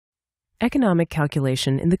Economic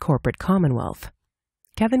Calculation in the Corporate Commonwealth.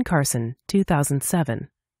 Kevin Carson, 2007.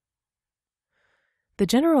 The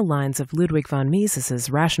general lines of Ludwig von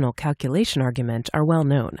Mises's rational calculation argument are well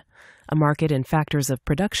known. A market and factors of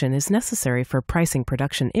production is necessary for pricing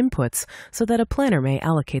production inputs so that a planner may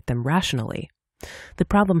allocate them rationally. The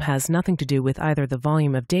problem has nothing to do with either the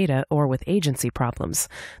volume of data or with agency problems.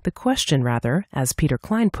 The question, rather, as Peter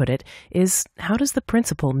Klein put it, is how does the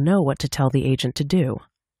principal know what to tell the agent to do?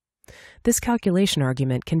 This calculation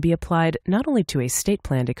argument can be applied not only to a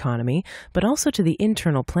state-planned economy, but also to the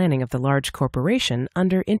internal planning of the large corporation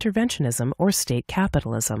under interventionism or state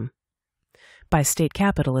capitalism. By state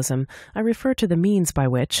capitalism, I refer to the means by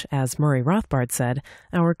which, as Murray Rothbard said,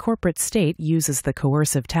 our corporate state uses the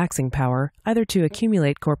coercive taxing power either to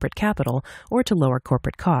accumulate corporate capital or to lower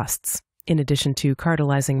corporate costs. In addition to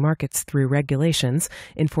cartelizing markets through regulations,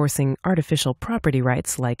 enforcing artificial property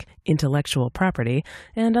rights like intellectual property,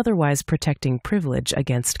 and otherwise protecting privilege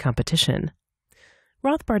against competition.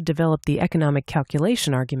 Rothbard developed the economic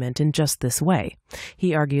calculation argument in just this way.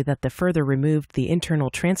 He argued that the further removed the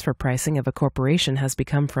internal transfer pricing of a corporation has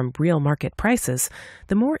become from real market prices,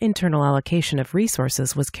 the more internal allocation of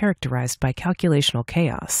resources was characterized by calculational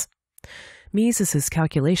chaos. Mises's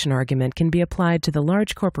calculation argument can be applied to the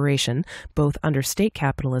large corporation, both under state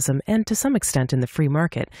capitalism and to some extent in the free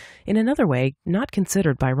market, in another way not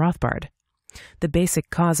considered by Rothbard. The basic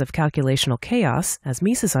cause of calculational chaos, as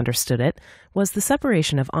Mises understood it, was the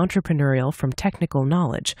separation of entrepreneurial from technical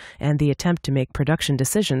knowledge and the attempt to make production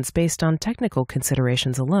decisions based on technical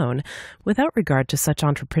considerations alone, without regard to such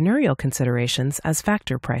entrepreneurial considerations as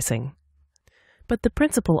factor pricing. But the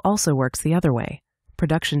principle also works the other way.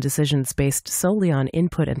 Production decisions based solely on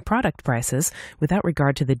input and product prices without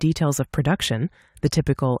regard to the details of production, the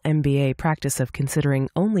typical MBA practice of considering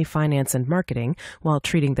only finance and marketing while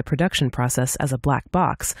treating the production process as a black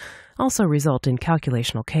box, also result in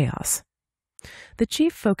calculational chaos. The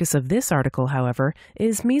chief focus of this article, however,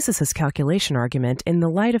 is Mises's calculation argument in the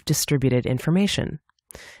light of distributed information.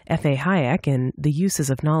 F.A. Hayek, in The Uses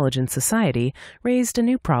of Knowledge in Society, raised a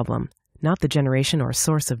new problem. Not the generation or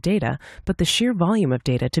source of data, but the sheer volume of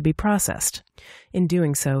data to be processed. In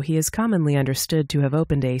doing so, he is commonly understood to have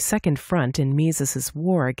opened a second front in Mises's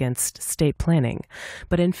war against state planning.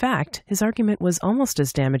 But in fact, his argument was almost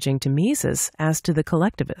as damaging to Mises as to the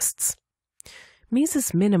collectivists.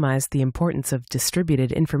 Mises minimized the importance of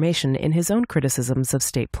distributed information in his own criticisms of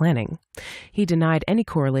state planning. He denied any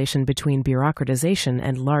correlation between bureaucratization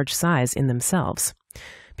and large size in themselves.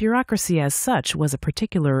 Bureaucracy as such was a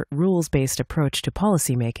particular rules-based approach to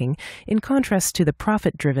policymaking in contrast to the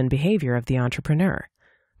profit-driven behavior of the entrepreneur.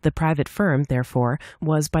 The private firm, therefore,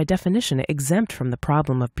 was by definition exempt from the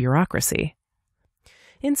problem of bureaucracy.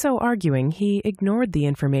 In so arguing, he ignored the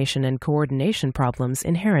information and coordination problems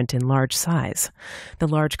inherent in large size. The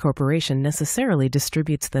large corporation necessarily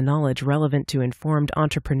distributes the knowledge relevant to informed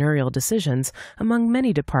entrepreneurial decisions among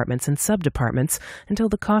many departments and subdepartments until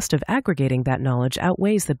the cost of aggregating that knowledge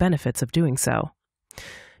outweighs the benefits of doing so.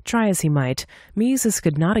 Try as he might, Mises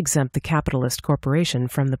could not exempt the capitalist corporation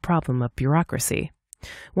from the problem of bureaucracy.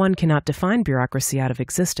 One cannot define bureaucracy out of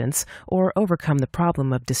existence or overcome the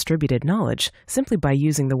problem of distributed knowledge simply by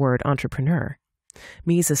using the word entrepreneur.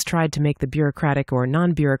 Mises tried to make the bureaucratic or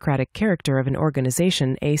non-bureaucratic character of an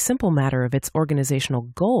organization a simple matter of its organizational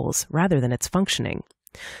goals rather than its functioning.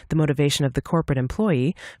 The motivation of the corporate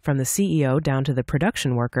employee, from the CEO down to the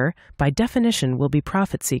production worker, by definition will be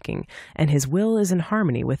profit-seeking, and his will is in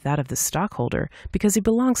harmony with that of the stockholder because he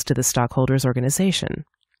belongs to the stockholder's organization.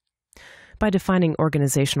 By defining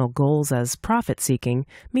organizational goals as profit-seeking,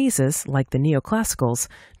 Mises, like the neoclassicals,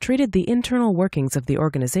 treated the internal workings of the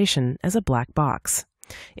organization as a black box.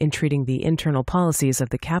 In treating the internal policies of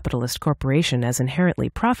the capitalist corporation as inherently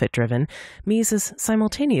profit-driven, Mises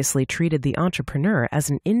simultaneously treated the entrepreneur as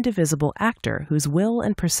an indivisible actor whose will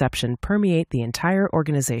and perception permeate the entire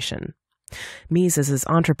organization. Mises's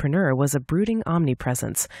entrepreneur was a brooding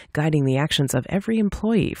omnipresence, guiding the actions of every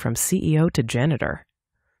employee from CEO to janitor.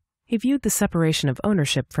 He viewed the separation of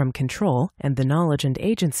ownership from control and the knowledge and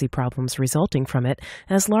agency problems resulting from it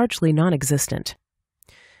as largely non-existent.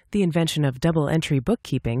 The invention of double-entry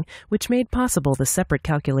bookkeeping, which made possible the separate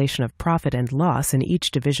calculation of profit and loss in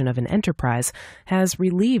each division of an enterprise, has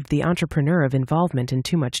relieved the entrepreneur of involvement in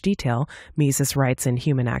too much detail, Mises writes in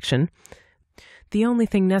Human Action. The only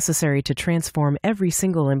thing necessary to transform every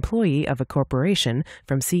single employee of a corporation,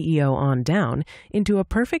 from CEO on down, into a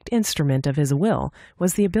perfect instrument of his will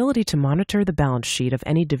was the ability to monitor the balance sheet of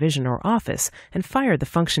any division or office and fire the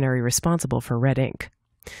functionary responsible for red ink.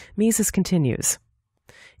 Mises continues,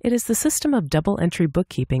 It is the system of double-entry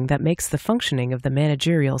bookkeeping that makes the functioning of the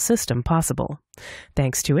managerial system possible.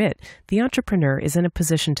 Thanks to it, the entrepreneur is in a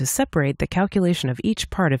position to separate the calculation of each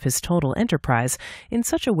part of his total enterprise in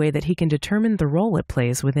such a way that he can determine the role it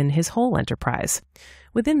plays within his whole enterprise.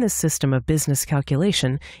 Within this system of business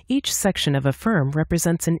calculation, each section of a firm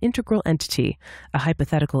represents an integral entity, a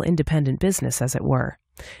hypothetical independent business, as it were.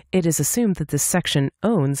 It is assumed that this section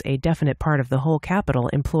owns a definite part of the whole capital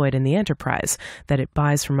employed in the enterprise, that it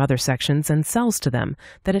buys from other sections and sells to them,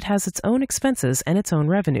 that it has its own expenses and its own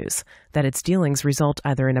revenues, that its dealings result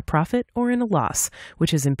either in a profit or in a loss,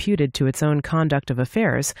 which is imputed to its own conduct of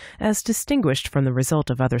affairs as distinguished from the result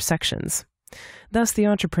of other sections. Thus, the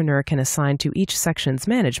entrepreneur can assign to each section's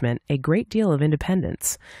management a great deal of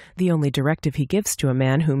independence. The only directive he gives to a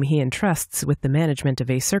man whom he entrusts with the management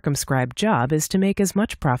of a circumscribed job is to make as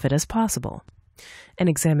much profit as possible. An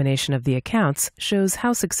examination of the accounts shows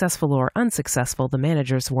how successful or unsuccessful the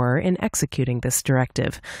managers were in executing this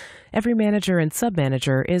directive. Every manager and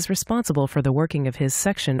sub-manager is responsible for the working of his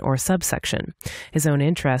section or subsection. His own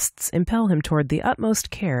interests impel him toward the utmost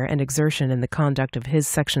care and exertion in the conduct of his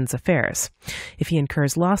section's affairs. If he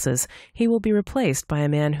incurs losses, he will be replaced by a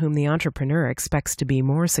man whom the entrepreneur expects to be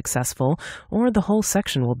more successful, or the whole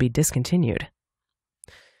section will be discontinued.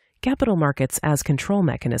 Capital markets as control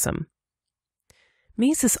mechanism.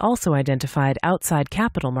 Mises also identified outside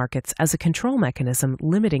capital markets as a control mechanism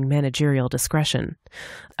limiting managerial discretion.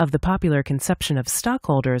 Of the popular conception of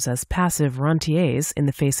stockholders as passive rentiers in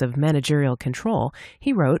the face of managerial control,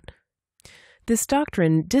 he wrote, "This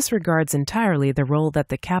doctrine disregards entirely the role that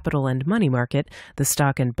the capital and money market, the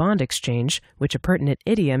stock and bond exchange, which a pertinent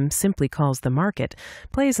idiom simply calls the market,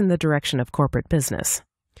 plays in the direction of corporate business.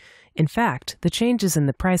 In fact, the changes in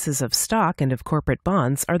the prices of stock and of corporate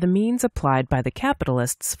bonds are the means applied by the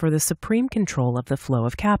capitalists for the supreme control of the flow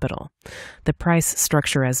of capital. The price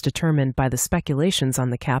structure as determined by the speculations on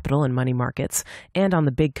the capital and money markets and on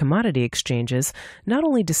the big commodity exchanges not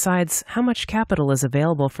only decides how much capital is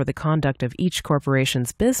available for the conduct of each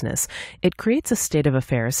corporation's business, it creates a state of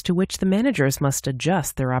affairs to which the managers must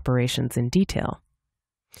adjust their operations in detail."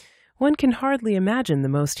 One can hardly imagine the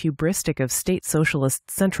most hubristic of state socialist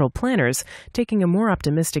central planners taking a more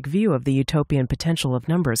optimistic view of the utopian potential of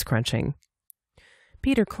numbers crunching.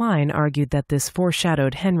 Peter Klein argued that this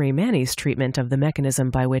foreshadowed Henry Manny's treatment of the mechanism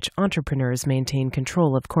by which entrepreneurs maintain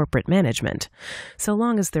control of corporate management. So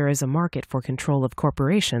long as there is a market for control of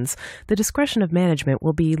corporations, the discretion of management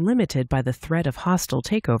will be limited by the threat of hostile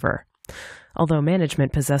takeover. Although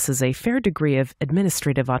management possesses a fair degree of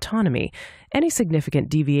administrative autonomy, any significant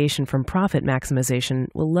deviation from profit maximization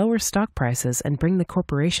will lower stock prices and bring the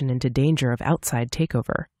corporation into danger of outside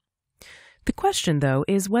takeover. The question, though,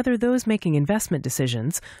 is whether those making investment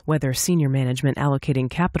decisions, whether senior management allocating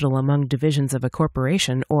capital among divisions of a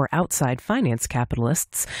corporation or outside finance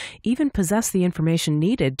capitalists, even possess the information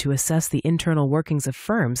needed to assess the internal workings of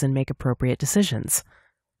firms and make appropriate decisions.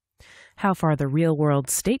 How far the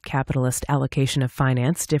real-world state capitalist allocation of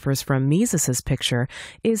finance differs from Mises's picture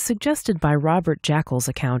is suggested by Robert Jackal's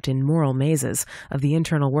account in Moral Mazes of the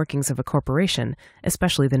internal workings of a corporation,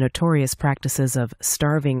 especially the notorious practices of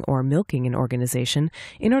starving or milking an organization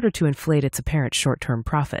in order to inflate its apparent short-term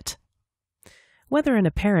profit. Whether an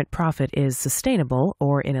apparent profit is sustainable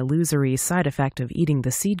or an illusory side effect of eating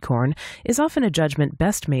the seed corn is often a judgment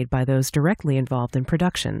best made by those directly involved in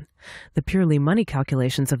production. The purely money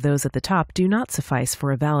calculations of those at the top do not suffice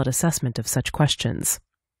for a valid assessment of such questions.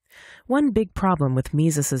 One big problem with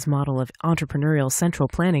Mises's model of entrepreneurial central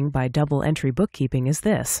planning by double-entry bookkeeping is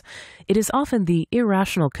this. It is often the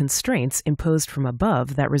irrational constraints imposed from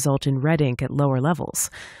above that result in red ink at lower levels.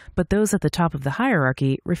 But those at the top of the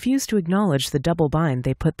hierarchy refuse to acknowledge the double bind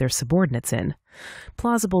they put their subordinates in.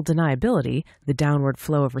 Plausible deniability, the downward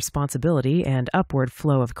flow of responsibility and upward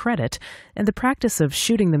flow of credit, and the practice of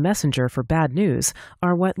shooting the messenger for bad news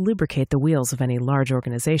are what lubricate the wheels of any large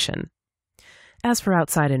organization. As for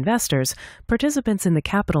outside investors, participants in the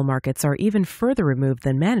capital markets are even further removed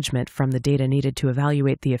than management from the data needed to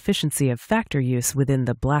evaluate the efficiency of factor use within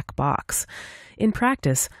the black box. In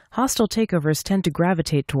practice, hostile takeovers tend to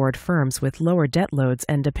gravitate toward firms with lower debt loads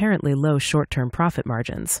and apparently low short-term profit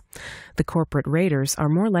margins. The corporate raiders are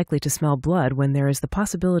more likely to smell blood when there is the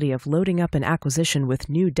possibility of loading up an acquisition with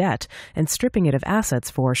new debt and stripping it of assets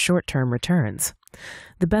for short-term returns.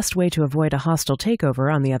 The best way to avoid a hostile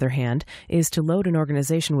takeover, on the other hand, is to load an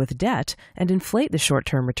organization with debt and inflate the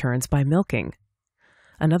short-term returns by milking.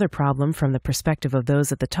 Another problem from the perspective of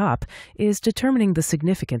those at the top is determining the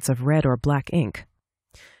significance of red or black ink.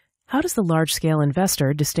 How does the large-scale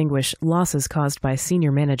investor distinguish losses caused by senior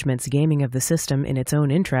management's gaming of the system in its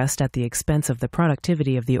own interest at the expense of the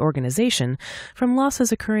productivity of the organization from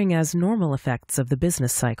losses occurring as normal effects of the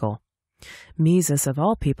business cycle? Mises, of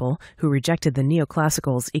all people, who rejected the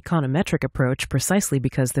neoclassical's econometric approach precisely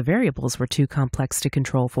because the variables were too complex to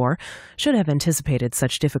control for, should have anticipated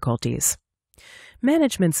such difficulties.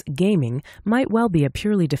 Management's gaming might well be a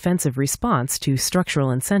purely defensive response to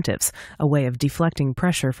structural incentives, a way of deflecting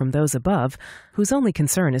pressure from those above, whose only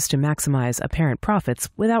concern is to maximize apparent profits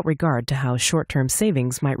without regard to how short-term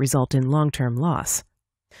savings might result in long-term loss.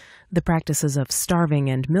 The practices of starving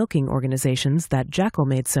and milking organizations that Jackal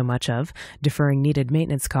made so much of, deferring needed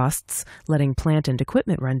maintenance costs, letting plant and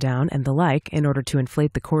equipment run down, and the like in order to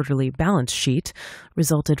inflate the quarterly balance sheet,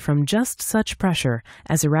 resulted from just such pressure,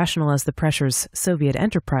 as irrational as the pressures Soviet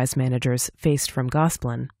enterprise managers faced from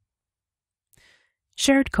Gosplan.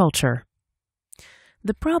 Shared culture.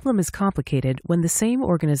 The problem is complicated when the same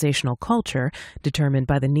organizational culture, determined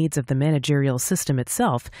by the needs of the managerial system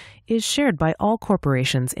itself, is shared by all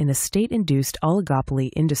corporations in a state-induced oligopoly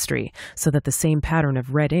industry, so that the same pattern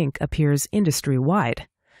of red ink appears industry-wide.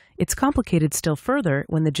 It's complicated still further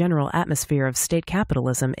when the general atmosphere of state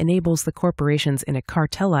capitalism enables the corporations in a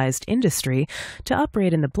cartelized industry to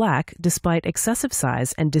operate in the black despite excessive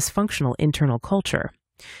size and dysfunctional internal culture.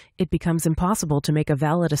 It becomes impossible to make a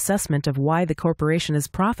valid assessment of why the corporation is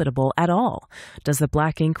profitable at all. Does the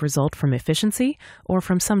black ink result from efficiency or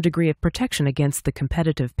from some degree of protection against the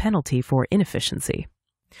competitive penalty for inefficiency?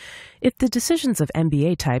 If the decisions of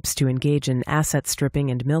MBA types to engage in asset stripping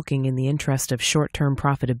and milking in the interest of short-term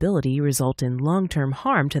profitability result in long-term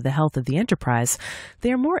harm to the health of the enterprise,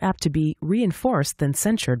 they are more apt to be reinforced than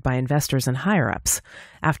censured by investors and higher-ups.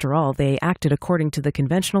 After all, they acted according to the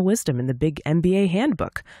conventional wisdom in the big MBA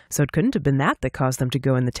handbook, so it couldn't have been that caused them to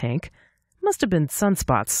go in the tank. Must have been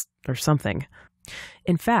sunspots or something.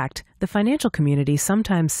 In fact, the financial community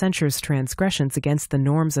sometimes censures transgressions against the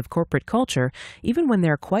norms of corporate culture, even when they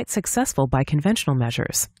are quite successful by conventional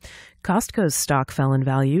measures. Costco's stock fell in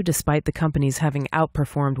value despite the company's having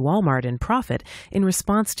outperformed Walmart in profit in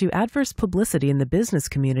response to adverse publicity in the business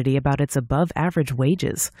community about its above-average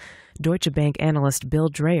wages. Deutsche Bank analyst Bill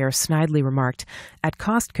Dreyer snidely remarked, "At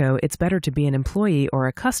Costco, it's better to be an employee or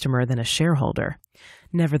a customer than a shareholder."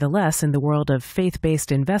 Nevertheless, in the world of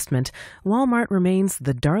faith-based investment, Walmart remains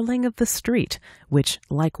the darling of the street, which,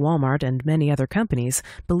 like Walmart and many other companies,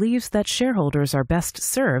 believes that shareholders are best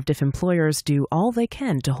served if employers do all they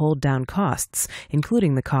can to hold down costs,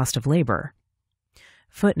 including the cost of labor.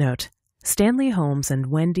 Footnote: Stanley Holmes and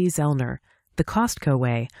Wendy Zellner. The Costco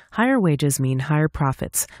way. Higher wages mean higher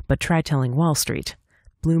profits, but try telling Wall Street.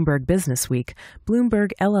 Bloomberg Businessweek.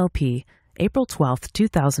 Bloomberg LLP. April 12,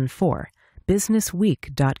 2004.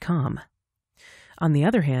 BusinessWeek.com. On the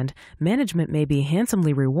other hand, management may be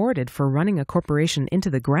handsomely rewarded for running a corporation into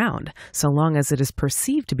the ground, so long as it is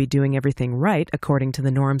perceived to be doing everything right according to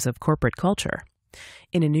the norms of corporate culture.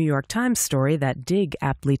 In a New York Times story that Dig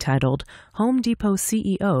aptly titled, "Home Depot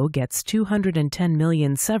CEO Gets $210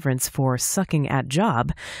 Million Severance for Sucking at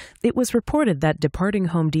Job," it was reported that departing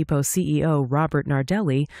Home Depot CEO Robert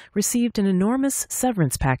Nardelli received an enormous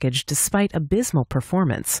severance package despite abysmal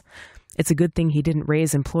performance. It's a good thing he didn't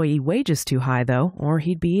raise employee wages too high, though, or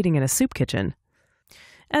he'd be eating in a soup kitchen.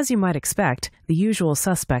 As you might expect, the usual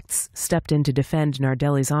suspects stepped in to defend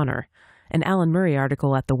Nardelli's honor. An Alan Murray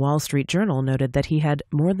article at the Wall Street Journal noted that he had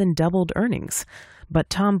more than doubled earnings. But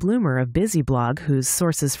Tom Bloomer of BusyBlog, whose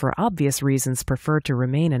sources for obvious reasons prefer to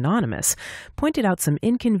remain anonymous, pointed out some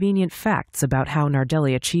inconvenient facts about how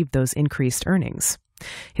Nardelli achieved those increased earnings.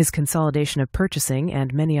 His consolidation of purchasing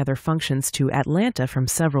and many other functions to Atlanta from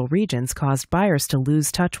several regions caused buyers to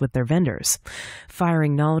lose touch with their vendors.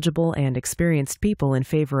 Firing knowledgeable and experienced people in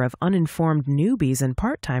favor of uninformed newbies and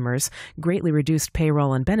part-timers greatly reduced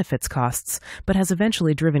payroll and benefits costs, but has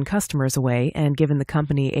eventually driven customers away and given the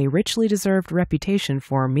company a richly deserved reputation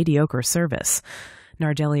for mediocre service.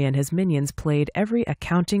 Nardelli and his minions played every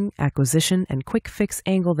accounting, acquisition, and quick-fix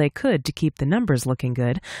angle they could to keep the numbers looking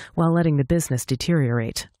good while letting the business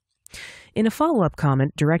deteriorate. In a follow-up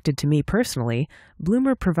comment directed to me personally,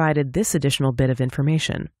 Bloomer provided this additional bit of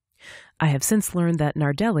information. "I have since learned that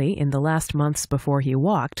Nardelli, in the last months before he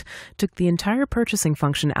walked, took the entire purchasing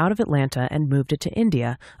function out of Atlanta and moved it to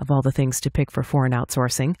India, of all the things to pick for foreign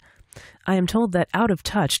outsourcing. I am told that out of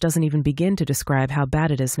touch doesn't even begin to describe how bad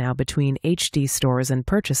it is now between HD stores and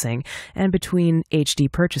purchasing, and between HD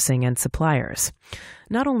purchasing and suppliers.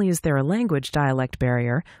 Not only is there a language dialect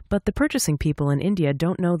barrier, but the purchasing people in India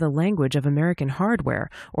don't know the language of American hardware,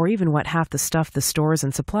 or even what half the stuff the stores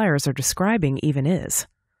and suppliers are describing even is."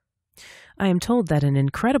 I am told that an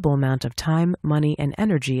incredible amount of time, money, and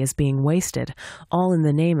energy is being wasted, all in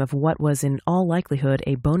the name of what was in all likelihood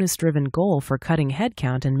a bonus-driven goal for cutting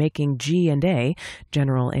headcount and making G&A,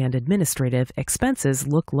 general and administrative, expenses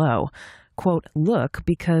look low. Quote, look,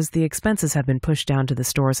 because the expenses have been pushed down to the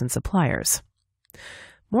stores and suppliers.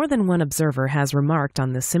 More than one observer has remarked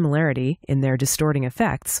on the similarity, in their distorting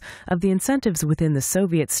effects, of the incentives within the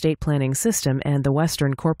Soviet state planning system and the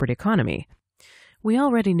Western corporate economy. We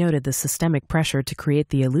already noted the systemic pressure to create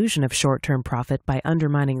the illusion of short-term profit by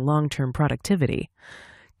undermining long-term productivity.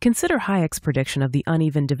 Consider Hayek's prediction of the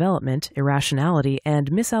uneven development, irrationality,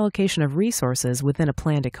 and misallocation of resources within a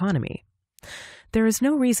planned economy. There is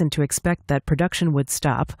no reason to expect that production would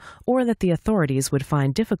stop, or that the authorities would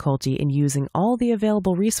find difficulty in using all the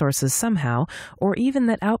available resources somehow, or even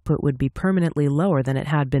that output would be permanently lower than it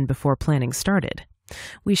had been before planning started.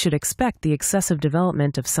 We should expect the excessive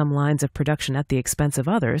development of some lines of production at the expense of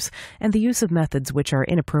others, and the use of methods which are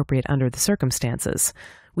inappropriate under the circumstances.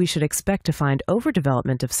 We should expect to find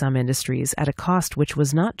overdevelopment of some industries at a cost which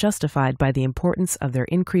was not justified by the importance of their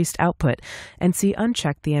increased output, and see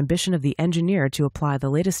unchecked the ambition of the engineer to apply the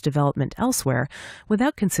latest development elsewhere,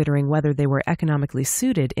 without considering whether they were economically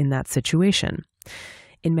suited in that situation.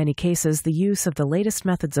 In many cases, the use of the latest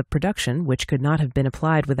methods of production, which could not have been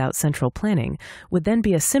applied without central planning, would then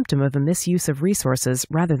be a symptom of a misuse of resources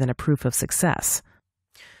rather than a proof of success.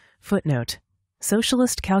 Footnote: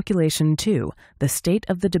 Socialist Calculation 2, The State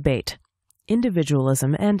of the Debate,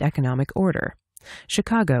 Individualism and Economic Order.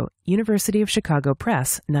 Chicago, University of Chicago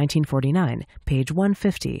Press, 1949, page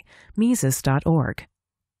 150, Mises.org.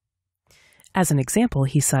 As an example,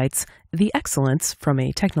 he cites the excellence, from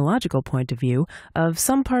a technological point of view, of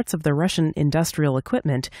some parts of the Russian industrial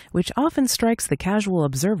equipment, which often strikes the casual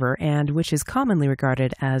observer and which is commonly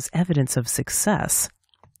regarded as evidence of success.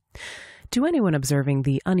 To anyone observing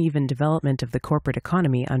the uneven development of the corporate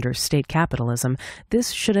economy under state capitalism,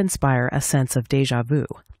 this should inspire a sense of déjà vu.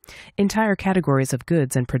 Entire categories of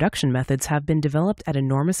goods and production methods have been developed at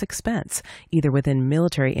enormous expense, either within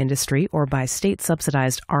military industry or by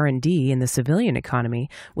state-subsidized R&D in the civilian economy,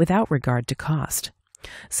 without regard to cost.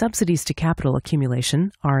 Subsidies to capital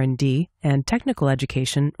accumulation, R&D, and technical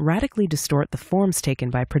education radically distort the forms taken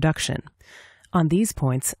by production. On these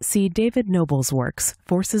points, see David Noble's works,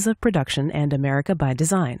 Forces of Production and America by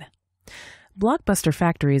Design. Blockbuster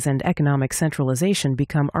factories and economic centralization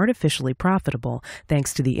become artificially profitable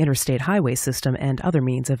thanks to the interstate highway system and other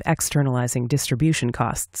means of externalizing distribution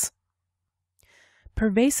costs.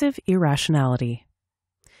 Pervasive irrationality.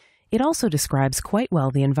 It also describes quite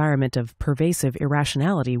well the environment of pervasive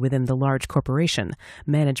irrationality within the large corporation,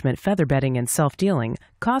 management featherbedding and self-dealing,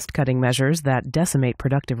 cost-cutting measures that decimate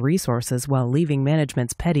productive resources while leaving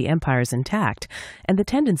management's petty empires intact, and the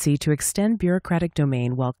tendency to extend bureaucratic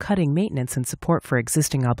domain while cutting maintenance and support for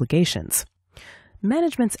existing obligations.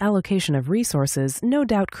 Management's allocation of resources no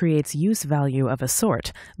doubt creates use value of a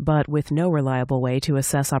sort, but with no reliable way to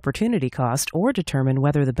assess opportunity cost or determine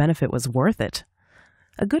whether the benefit was worth it.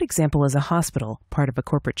 A good example is a hospital, part of a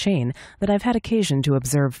corporate chain, that I've had occasion to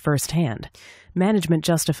observe firsthand. Management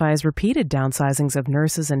justifies repeated downsizings of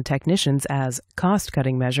nurses and technicians as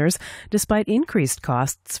cost-cutting measures, despite increased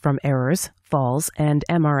costs from errors, falls, and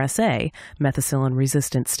MRSA,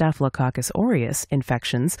 methicillin-resistant Staphylococcus aureus,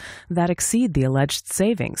 infections that exceed the alleged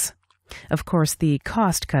savings. Of course, the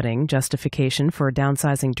cost-cutting justification for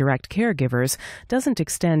downsizing direct caregivers doesn't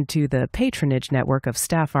extend to the patronage network of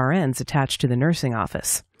staff RNs attached to the nursing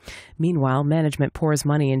office. Meanwhile, management pours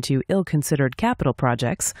money into ill-considered capital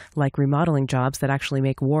projects, like remodeling jobs that actually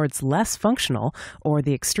make wards less functional, or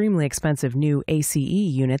the extremely expensive new ACE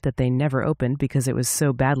unit that they never opened because it was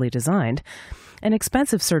so badly designed. An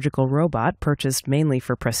expensive surgical robot, purchased mainly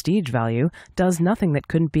for prestige value, does nothing that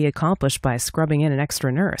couldn't be accomplished by scrubbing in an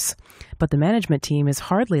extra nurse. But the management team is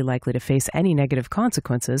hardly likely to face any negative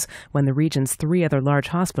consequences when the region's 3 other large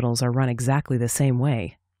hospitals are run exactly the same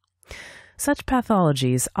way. Such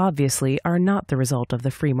pathologies, obviously, are not the result of the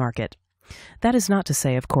free market. That is not to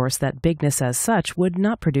say, of course, that bigness as such would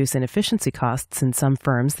not produce inefficiency costs in some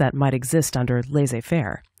firms that might exist under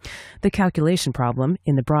laissez-faire. The calculation problem,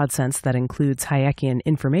 in the broad sense that includes Hayekian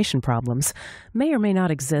information problems, may or may not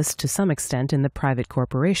exist to some extent in the private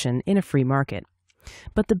corporation in a free market.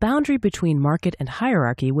 But the boundary between market and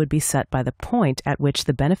hierarchy would be set by the point at which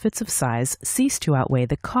the benefits of size cease to outweigh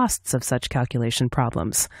the costs of such calculation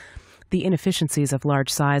problems. The inefficiencies of large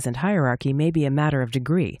size and hierarchy may be a matter of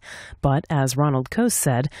degree, but, as Ronald Coase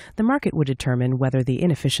said, the market would determine whether the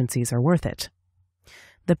inefficiencies are worth it.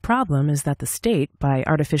 The problem is that the state, by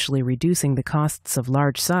artificially reducing the costs of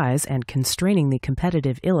large size and constraining the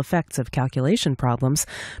competitive ill effects of calculation problems,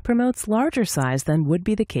 promotes larger size than would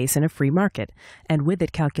be the case in a free market, and with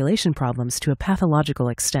it calculation problems to a pathological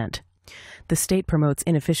extent. The state promotes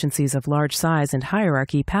inefficiencies of large size and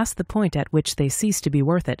hierarchy past the point at which they cease to be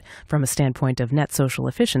worth it from a standpoint of net social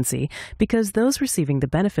efficiency, because those receiving the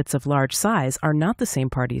benefits of large size are not the same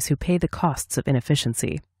parties who pay the costs of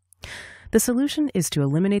inefficiency. The solution is to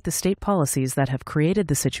eliminate the state policies that have created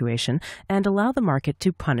the situation and allow the market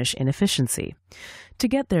to punish inefficiency. To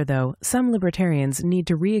get there, though, some libertarians need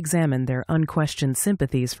to re-examine their unquestioned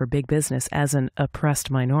sympathies for big business as an oppressed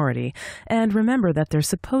minority, and remember that they're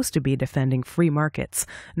supposed to be defending free markets,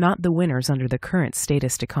 not the winners under the current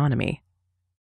statist economy.